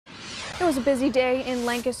It was a busy day in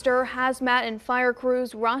Lancaster. Hazmat and fire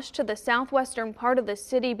crews rushed to the southwestern part of the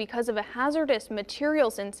city because of a hazardous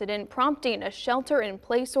materials incident, prompting a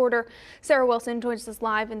shelter-in-place order. Sarah Wilson joins us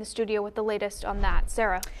live in the studio with the latest on that.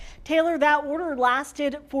 Sarah. Taylor, that order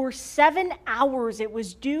lasted for 7 hours. It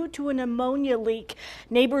was due to an ammonia leak.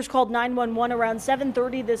 Neighbors called 911 around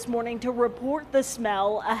 7:30 this morning to report the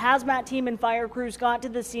smell. A hazmat team and fire crews got to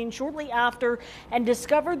the scene shortly after and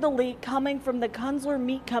discovered the leak coming from the Kunzler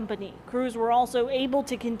Meat Company. Crews were also able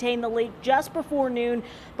to contain the leak just before noon,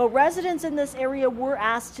 but residents in this area were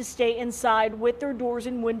asked to stay inside with their doors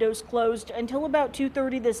and windows closed until about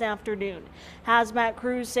 2:30 this afternoon. Hazmat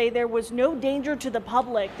crews say there was no danger to the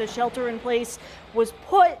public. The shelter in place was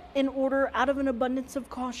put in order out of an abundance of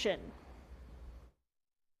caution.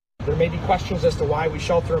 There may be questions as to why we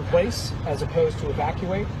shelter in place as opposed to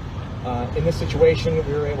evacuate. In this situation,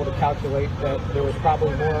 we were able to calculate that there was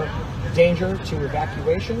probably more danger to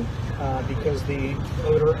evacuation because the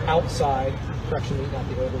odor outside, correction, not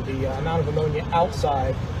the odor, the amount of ammonia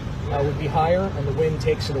outside would be higher and the wind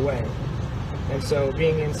takes it away. And so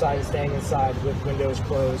being inside and staying inside with windows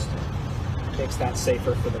closed makes that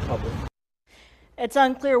safer for the public. It's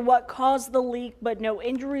unclear what caused the leak, but no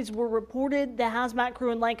injuries were reported. The hazmat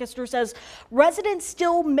crew in Lancaster says residents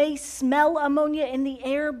still may smell ammonia in the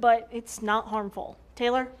air, but it's not harmful.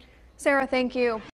 Taylor? Sarah, thank you.